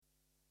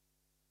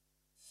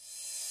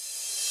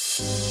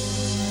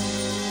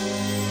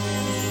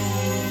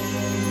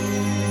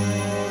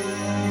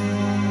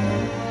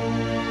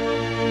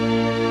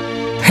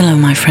Hello,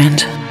 my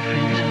friend.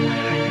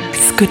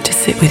 It's good to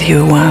sit with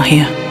you a while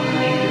here.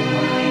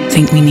 I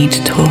think we need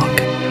to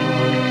talk.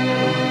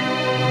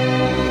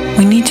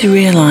 We need to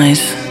realize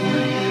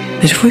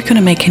that if we're going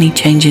to make any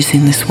changes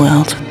in this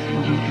world,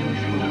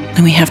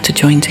 then we have to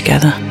join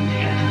together.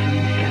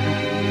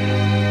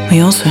 We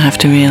also have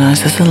to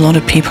realize there's a lot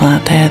of people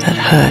out there that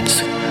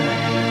hurts.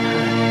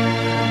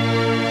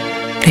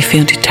 They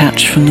feel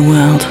detached from the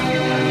world.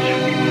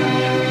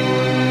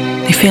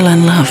 They feel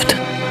unloved,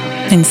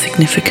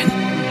 insignificant.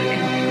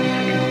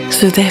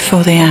 So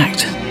therefore they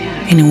act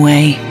in a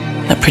way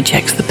that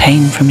projects the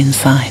pain from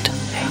inside.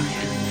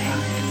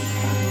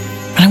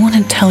 But I want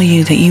to tell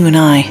you that you and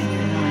I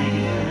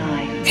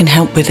can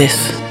help with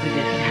this.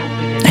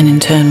 And in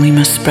turn, we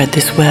must spread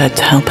this word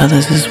to help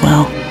others as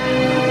well.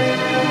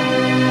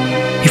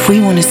 If we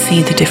want to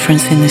see the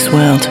difference in this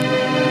world,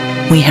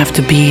 we have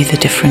to be the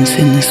difference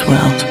in this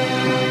world.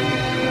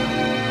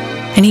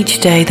 And each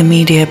day the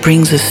media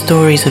brings us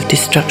stories of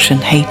destruction,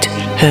 hate,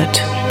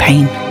 hurt,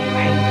 pain.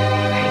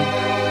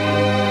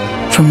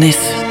 From this,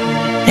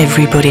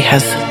 everybody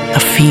has a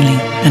feeling,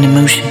 an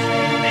emotion.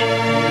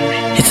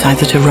 It's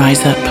either to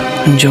rise up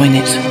and join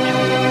it,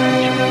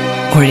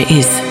 or it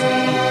is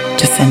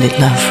to send it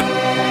love.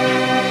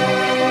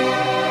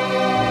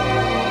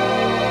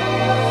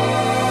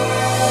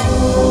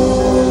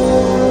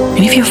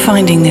 And if you're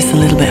finding this a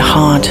little bit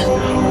hard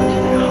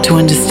to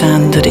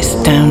understand that it's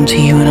down to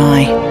you and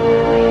I,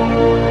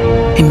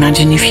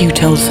 imagine if you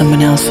told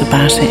someone else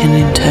about it and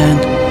in turn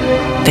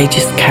they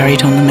just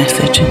carried on the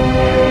message.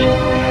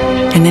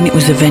 And then it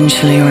was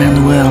eventually around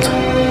the world.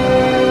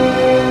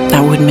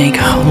 That would make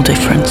a whole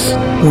difference.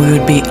 We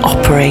would be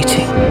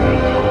operating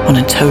on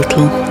a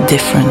total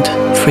different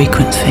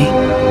frequency.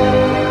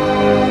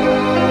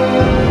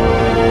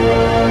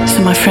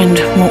 So my friend,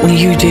 what will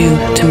you do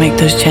to make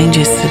those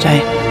changes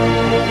today?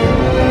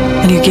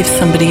 Will you give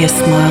somebody a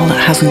smile that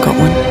hasn't got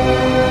one?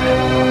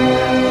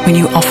 Will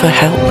you offer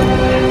help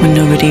when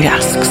nobody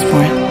asks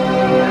for it?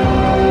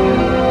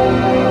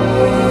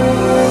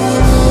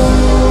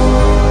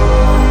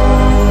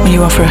 Will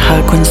you offer a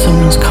hug when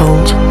someone's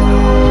cold?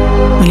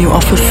 Will you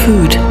offer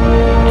food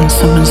when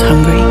someone's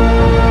hungry?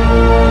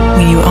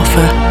 Will you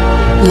offer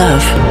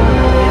love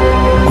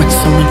when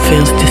someone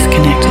feels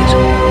disconnected?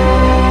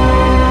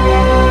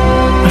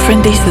 My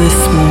friend, these are the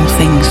small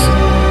things,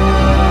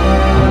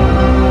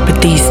 but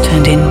these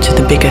turned into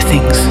the bigger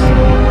things.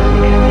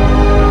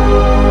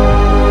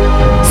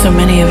 So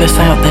many of us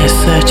out there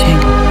searching,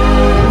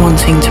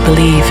 wanting to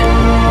believe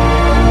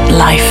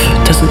life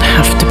doesn't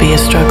have to be a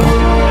struggle.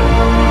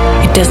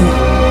 It doesn't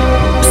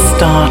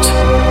start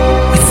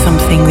with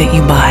something that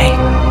you buy.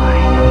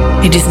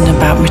 It isn't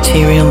about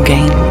material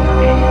gain.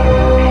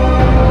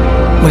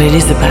 What it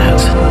is about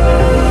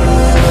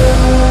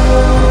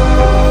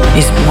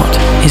is what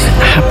is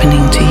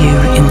happening to you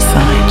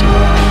inside.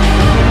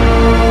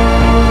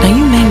 Now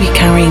you may be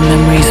carrying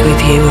memories with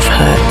you of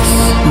hurts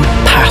and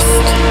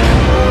past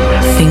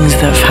things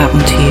that have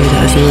happened to you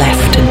that has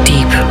left a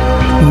deep,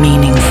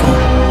 meaningful,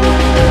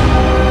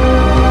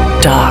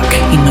 dark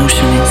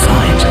emotion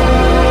inside.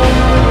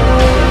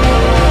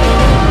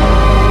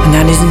 And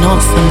that is not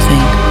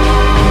something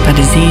that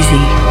is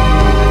easy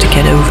to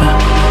get over.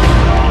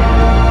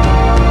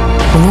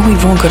 And what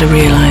we've all got to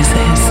realize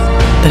is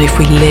that if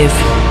we live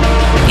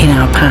in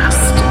our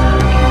past,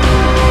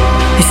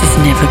 this is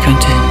never going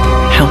to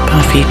help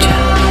our future.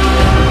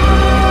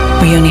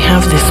 We only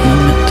have this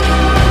moment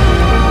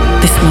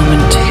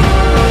to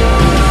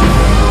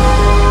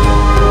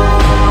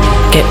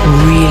get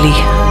really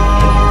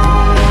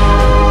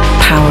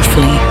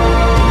powerfully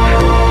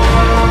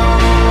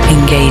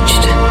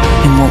engaged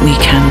in what we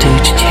can do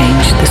to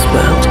change this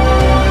world.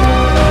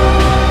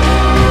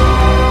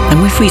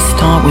 And if we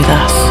start with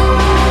us,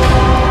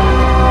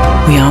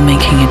 we are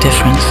making a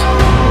difference.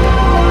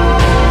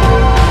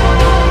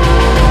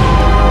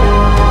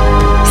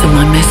 So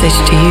my message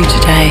to you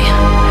today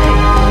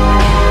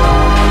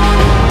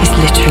is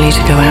literally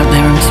to go out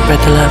there and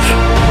spread the love,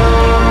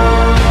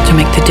 to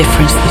make the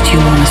difference that you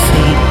want to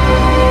see.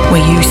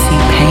 Where you see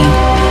pain,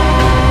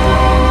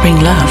 bring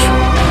love.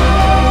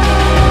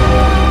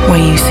 Where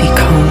you see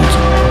cold,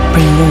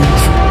 bring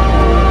warmth.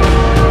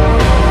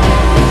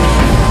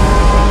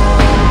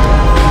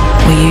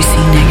 Where you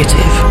see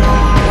negative,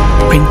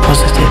 bring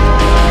positive.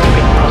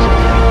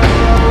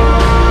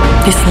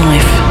 This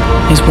life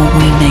is what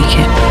we make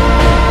it,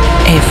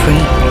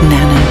 every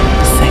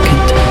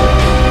nanosecond.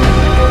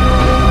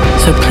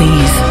 So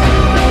please,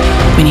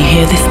 when you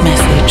hear this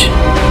message,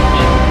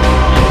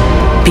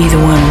 be the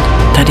one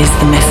that is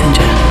the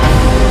messenger,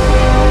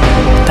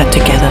 that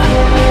together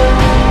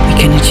we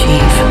can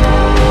achieve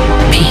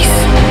peace.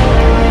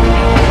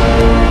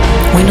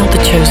 We're not the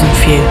chosen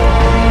few,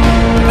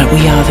 but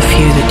we are the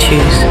few that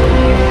choose.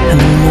 And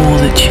the more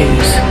that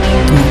choose,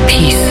 the more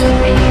peace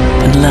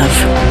and love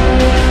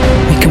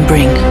we can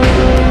bring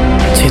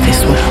to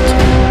this world.